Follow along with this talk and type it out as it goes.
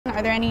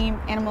Are there any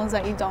animals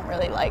that you don't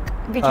really like?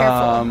 Be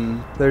careful.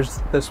 There's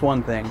this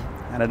one thing,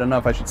 and I don't know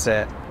if I should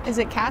say it. Is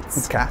it cats?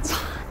 It's cats.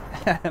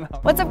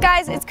 What's up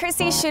guys, it's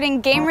Krissy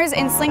shooting gamers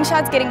in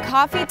Slingshots Getting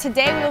Coffee.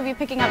 Today we will be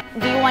picking up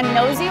V1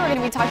 Nosyy. We're going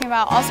to be talking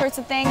about all sorts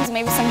of things,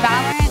 maybe some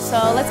VALORANT,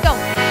 so let's go.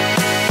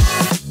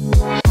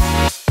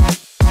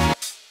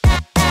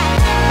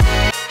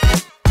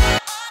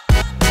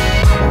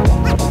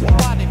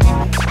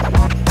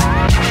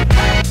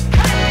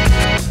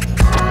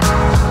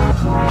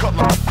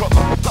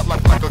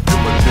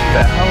 What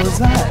the hell is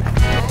that?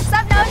 What's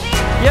up Nosyy?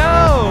 Yo!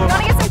 You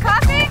want to get some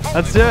coffee?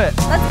 Let's do it.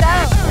 Let's go.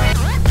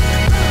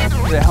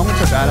 The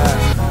helmets are badass.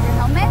 Your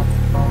helmet?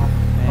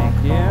 Thank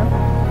you.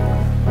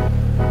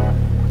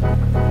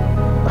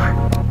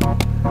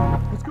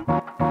 Let's go.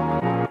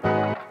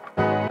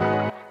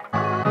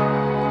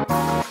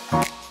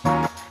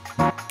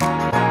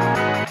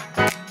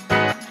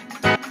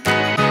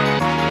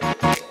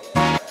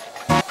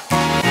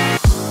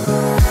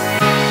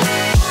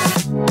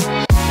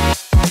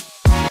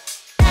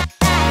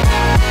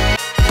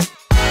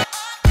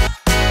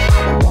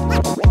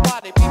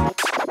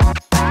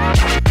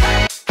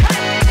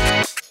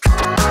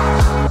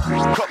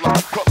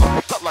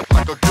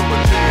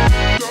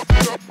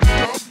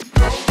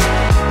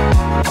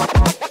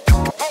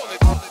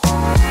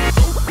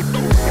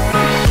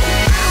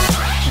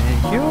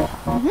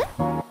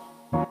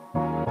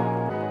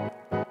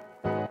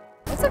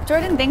 What's up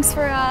Jordan? Thanks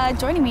for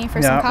joining me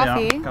for some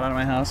coffee. Yeah, got out of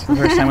my house for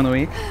the first time of the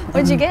week.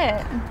 What'd you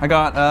get? I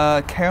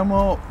got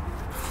caramel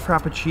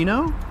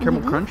frappuccino,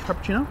 caramel crunch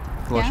frappuccino.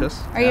 Delicious.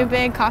 Yeah. Are you a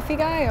big coffee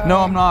guy? Or? No,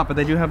 I'm not, but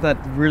they do have that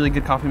really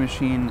good coffee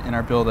machine in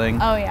our building.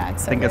 Oh yeah,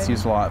 it's so I think good. it's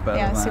used a lot, but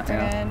yeah, super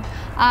good.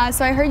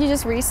 So I heard you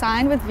just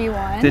re-signed with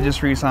V1. Did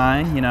just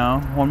re-sign, you know,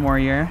 one more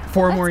year.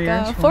 Four more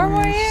years. Four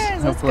more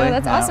years. Let's go.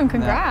 That's awesome.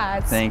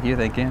 Congrats. Yeah. Thank you.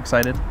 Thank you.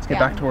 Excited. Let's get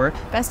back to work.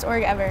 Best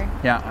org ever.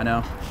 Yeah, I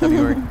know. Heavy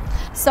work.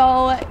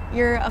 So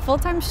you're a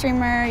full-time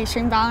streamer. You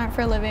stream VALORANT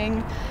for a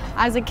living.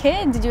 As a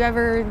kid, did you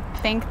ever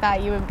think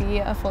that you would be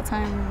a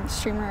full-time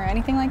streamer or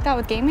anything like that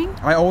with gaming?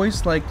 I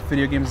always liked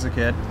video games as a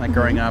kid. Like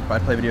growing up, I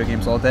play video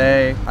games all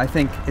day. I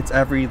think it's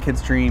every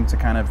kid's dream to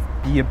kind of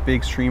be a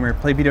big streamer,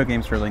 play video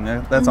games for a living.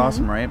 That's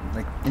awesome, right?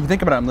 Like if you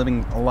think about it, I'm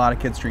living a lot of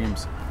kids'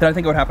 dreams. Did I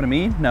think it would happen to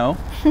me? No.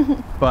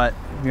 But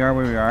we are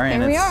where we are,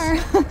 and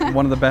it's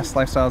one of the best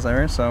lifestyles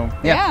ever. So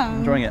yeah,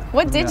 enjoying it.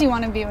 What did you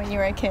want to be when you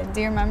were a kid?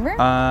 Do you remember?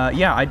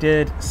 Yeah, I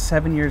did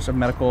 7 years of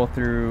medical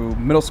through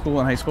middle school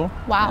and high school.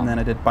 Wow. And then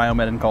I did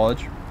biomed in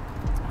college.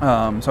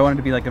 So I wanted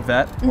to be like a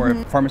vet or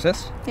a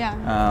pharmacist. Yeah.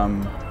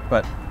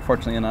 But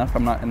fortunately enough,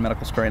 I'm not in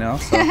medical school right now,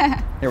 so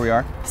here we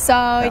are.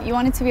 So you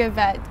wanted to be a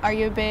vet. Are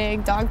you a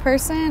big dog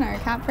person or a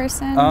cat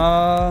person?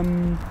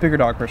 Bigger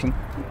dog person.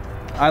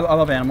 I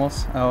love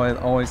animals. I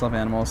always love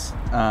animals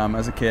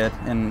as a kid,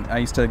 and I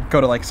used to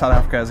go to like South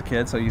Africa as a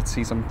kid, so you'd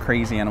see some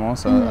crazy animals.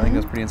 So I think it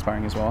was pretty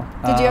inspiring as well.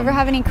 Did you ever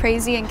have any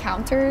crazy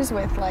encounters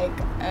with like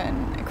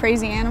a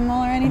crazy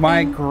animal or anything?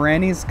 My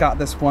granny's got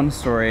this one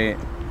story.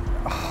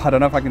 I don't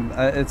know if I can.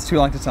 It's too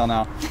long to tell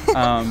now,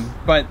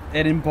 but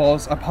it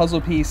involves a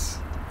puzzle piece.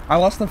 I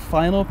lost the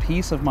final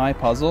piece of my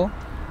puzzle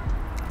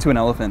to an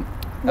elephant.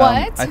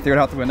 What? I threw it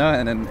out the window,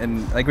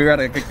 and like we were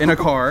in a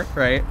car,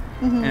 right?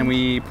 And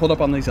we pulled up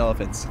on these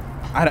elephants.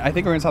 I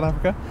think we were in South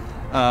Africa.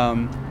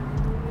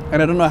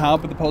 And I don't know how,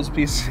 but the puzzle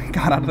piece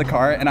got out of the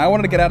car, and I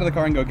wanted to get out of the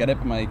car and go get it,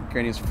 but my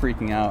granny was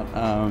freaking out.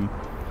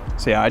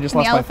 So yeah, I just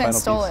lost my final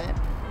piece. The elephant stole it.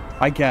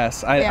 I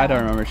guess. I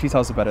don't remember. She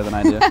tells it better than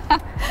I do.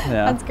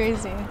 Yeah. That's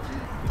crazy.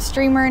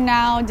 Streamer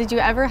now, did you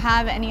ever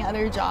have any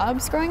other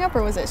jobs growing up,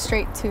 or was it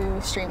straight to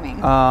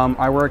streaming?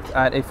 I worked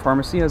at a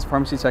pharmacy as a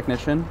pharmacy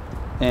technician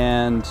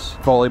and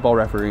volleyball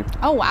referee.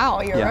 Oh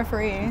wow, you're a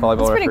referee. Volleyball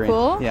That's referee. pretty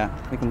cool. Yeah,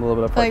 making a little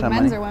bit of part-time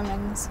money. Like men's or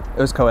women's?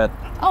 It was co-ed.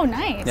 Oh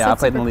nice. Yeah,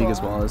 That's I played in the super league cool.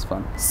 as well. It was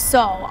fun.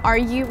 So,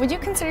 would you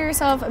consider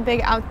yourself a big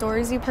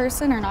outdoorsy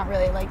person, or not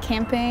really, like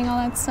camping, all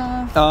that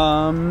stuff?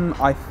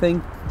 I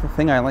think the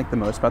thing I like the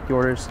most about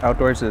the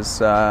outdoors is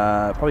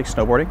probably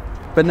snowboarding.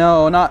 But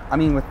no, not. I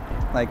mean, with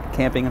like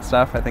camping and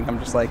stuff, I think I'm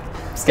just like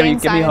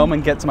get me home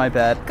and get to my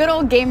bed. Good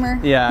old gamer.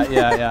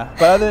 Yeah.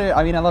 But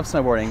I mean, I love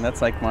snowboarding.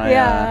 That's like my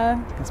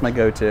that's my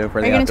go-to for the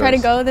outdoors. Are you gonna try to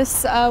go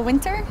this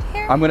winter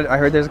here? I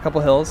heard there's a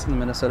couple hills in the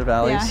Minnesota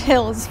valleys. Yeah,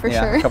 hills for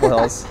sure. Yeah, a couple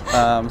hills.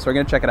 So we're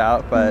gonna check it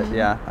out. But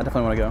yeah, I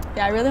definitely want to go.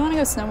 Yeah, I really want to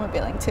go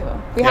snowmobiling too.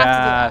 We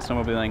have to do that.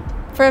 Snowmobiling.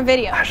 For a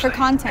video, Ashley, for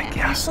content.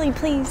 yeah. Ashley,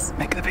 please.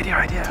 Make the video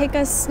idea. Take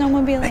us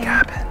snowmobiling. Make it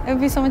happen. It would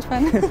be so much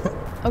fun.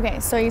 Okay,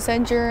 so you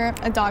said you're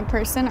a dog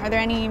person. Are there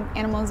any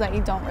animals that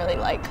you don't really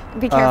like?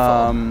 Be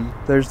careful.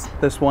 There's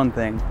this one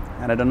thing,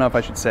 and I don't know if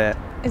I should say it.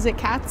 Is it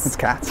cats? It's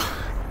cats.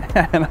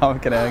 No, I'm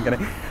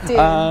kidding. Dude.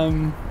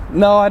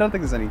 No, I don't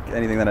think there's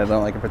anything that I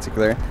don't like in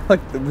particular. Like,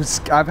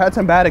 I've had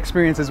some bad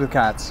experiences with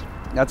cats.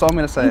 That's all I'm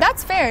gonna say.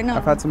 That's fair. No.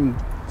 I've had some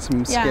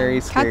scary.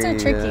 Cats are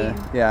tricky.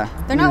 Yeah.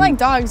 They're not like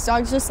dogs.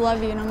 Dogs just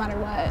love you no matter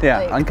what. Yeah,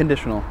 like,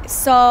 unconditional.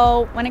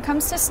 So when it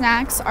comes to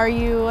snacks, are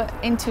you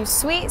into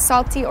sweet,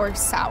 salty, or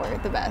sour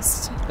the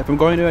best? If I'm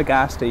going to a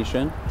gas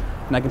station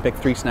and I can pick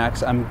 3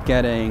 snacks, I'm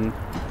getting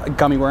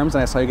gummy worms,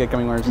 and I saw you get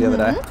gummy worms the other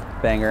day.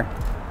 banger.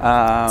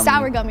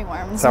 Sour gummy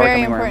worms, Sour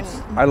very gummy important.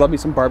 worms. I love me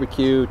some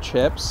barbecue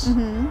chips.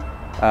 Maybe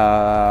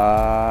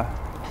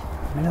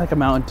like a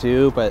Mountain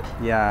Dew, but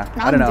yeah,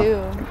 I don't know.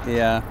 Mountain Dew.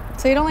 Yeah.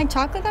 So you don't like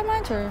chocolate that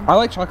much, or? I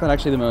like chocolate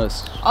actually the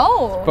most.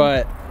 Oh.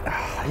 But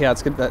yeah,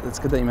 it's good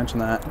that you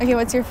mentioned that. Okay,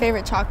 what's your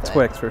favorite chocolate?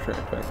 Twix for sure.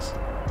 Twix.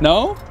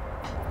 No?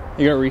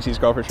 You got a Reese's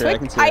girl for sure. Twix? I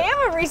can see I it.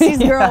 am a Reese's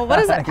girl. What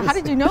is that? How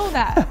did you know I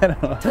that?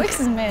 don't know. Twix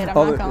is mid. I'm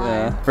not gonna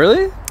lie.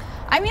 Really?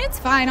 I mean, it's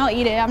fine. I'll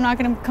eat it. I'm not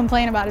gonna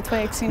complain about a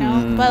Twix, you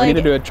know. But we like, need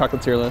to do a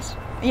chocolate tier list.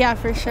 yeah,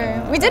 for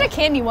sure. We did a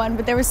candy one,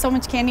 but there was so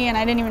much candy, and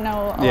I didn't even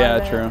know.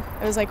 Yeah, true.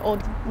 It was like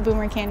old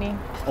boomer candy.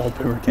 Old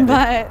boomer candy.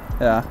 But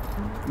yeah,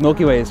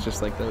 Milky Way is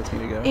just like those need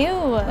to go.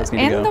 ew. Those need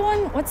to And go. the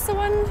one, what's the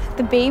one?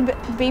 The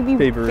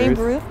Babe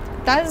Ruth.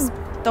 That is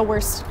the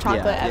worst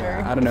chocolate ever.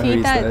 Yeah. I don't know if you who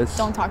eat eats that, those.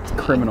 don't talk to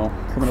me. Criminal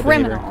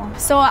behavior.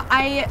 So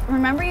I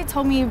remember you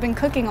told me you've been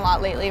cooking a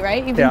lot lately,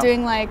 right? You've been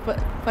doing like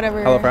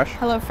whatever.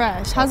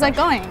 HelloFresh. How's that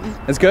going?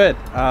 It's good.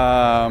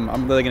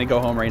 I'm really gonna go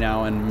home right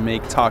now and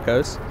make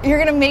tacos. You're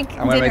gonna make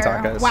dinner. I'm gonna make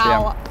tacos.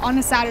 Wow, on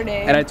a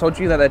Saturday. And I told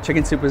you that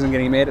chicken soup wasn't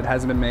getting made. It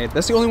hasn't been made.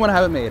 That's the only one I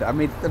haven't made.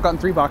 I've gotten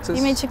 3 boxes.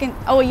 You made chicken.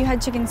 Oh, you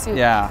had chicken soup.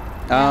 Yeah.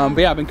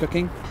 But yeah, I've been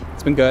cooking.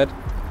 It's been good.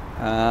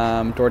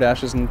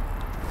 DoorDash isn't.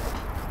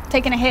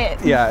 Taking a hit.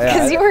 Yeah.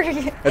 Because you were.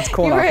 It's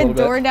cooling you were off a a little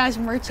bit. DoorDash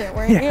merchant,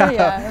 weren't you?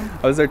 Yeah.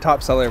 I was their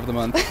top seller of the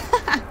month.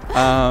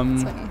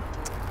 That's funny.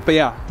 But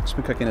yeah, just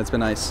been cooking. It's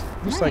been nice.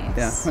 Just like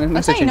Nice. nice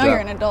That's to how you know change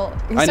you're up. an adult.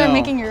 You I start know.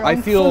 making your own I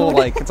feel food.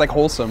 like it's like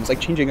wholesome. It's like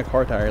changing a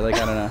car tire. Like I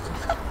don't know.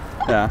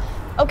 Yeah.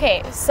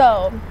 Okay,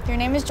 so your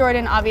name is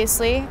Jordan,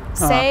 obviously.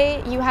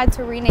 Say you had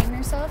to rename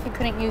yourself. You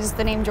couldn't use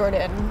the name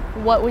Jordan.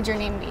 What would your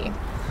name be?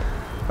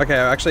 Okay,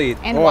 actually.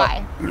 And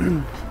why?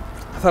 I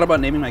thought about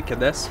naming my kid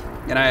this,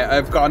 and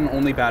I've gotten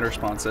only bad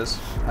responses.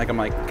 Like I'm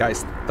like,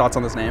 guys, thoughts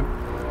on this name?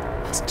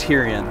 It's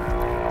Tyrion.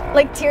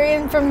 Like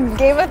Tyrion from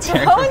Game of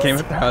Thrones? Tyrion from Game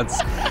of Thrones.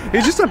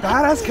 He's just a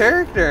badass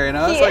character, you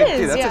know? He It's like, is,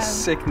 dude, that's yeah. a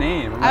sick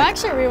name. I'm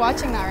actually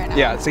rewatching that right now.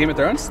 Yeah, it's Game of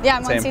Thrones? Yeah,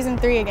 I'm Same. on season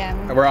 3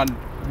 again.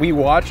 We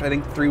watched, I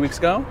think 3 weeks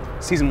ago,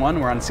 season 1,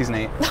 we're on season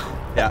 8.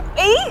 Yeah.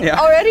 8 Yeah.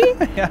 already?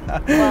 Yeah.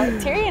 Well,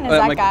 Tyrion is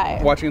that like,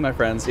 guy. Watching with my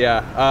friends, yeah.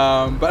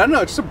 But I don't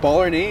know, it's just a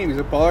baller name. He's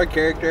a baller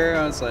character.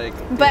 I was like.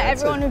 But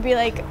everyone would be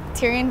like,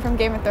 Tyrion from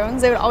Game of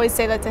Thrones? They would always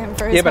say that to him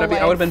first. Yeah, but I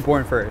would have been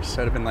born first.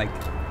 So I'd have been like.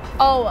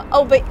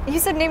 Oh, but you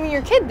said naming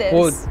your kid this.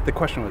 Well, the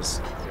question was,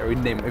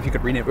 if you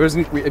could rename it. It was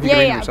if you could yeah,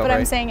 rename yeah, yourself, but I'm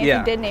right? saying if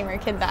you did name your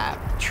kid that.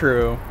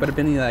 True, but it's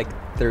been like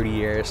 30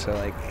 years, so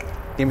like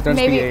Game of Thrones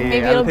Maybe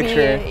it'll be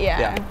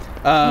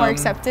more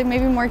accepted.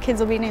 Maybe more kids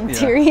will be named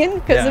Tyrion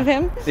because of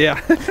him.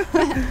 Yeah.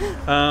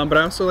 But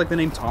I also like the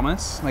name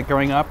Thomas. Like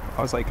growing up,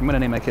 I was like, I'm gonna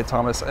name my kid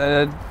Thomas.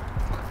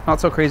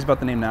 Not so crazy about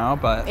the name now,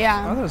 but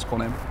I thought it was a cool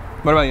name.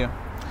 What about you?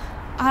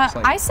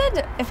 I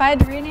said if I had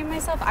to rename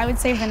myself, I would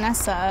say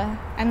Vanessa,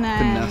 and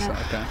then. Vanessa,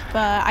 okay.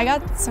 But I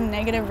got some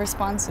negative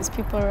responses.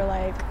 People were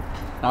like,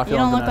 "You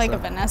don't look like a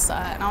Vanessa,"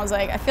 and I was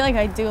like, "I feel like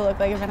I do look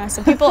like a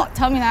Vanessa." People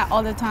tell me that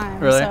all the time.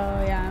 Really?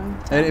 So yeah.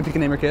 And if you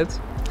can name your kids?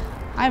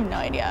 I have no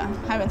idea.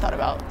 I haven't thought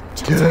about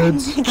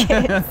kids. kids.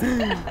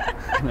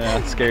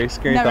 Yeah, scary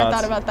Never thoughts.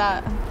 thought about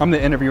that. I'm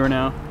the interviewer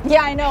now.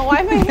 Yeah, I know. Why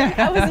am I here?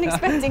 I wasn't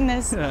expecting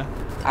this. Yeah.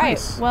 All right.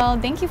 Nice. Well,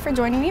 thank you for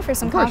joining me for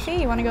some coffee.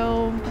 You want to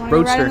go ride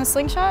Roadster. on the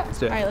slingshot? Let's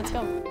do it. All right, let's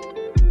go.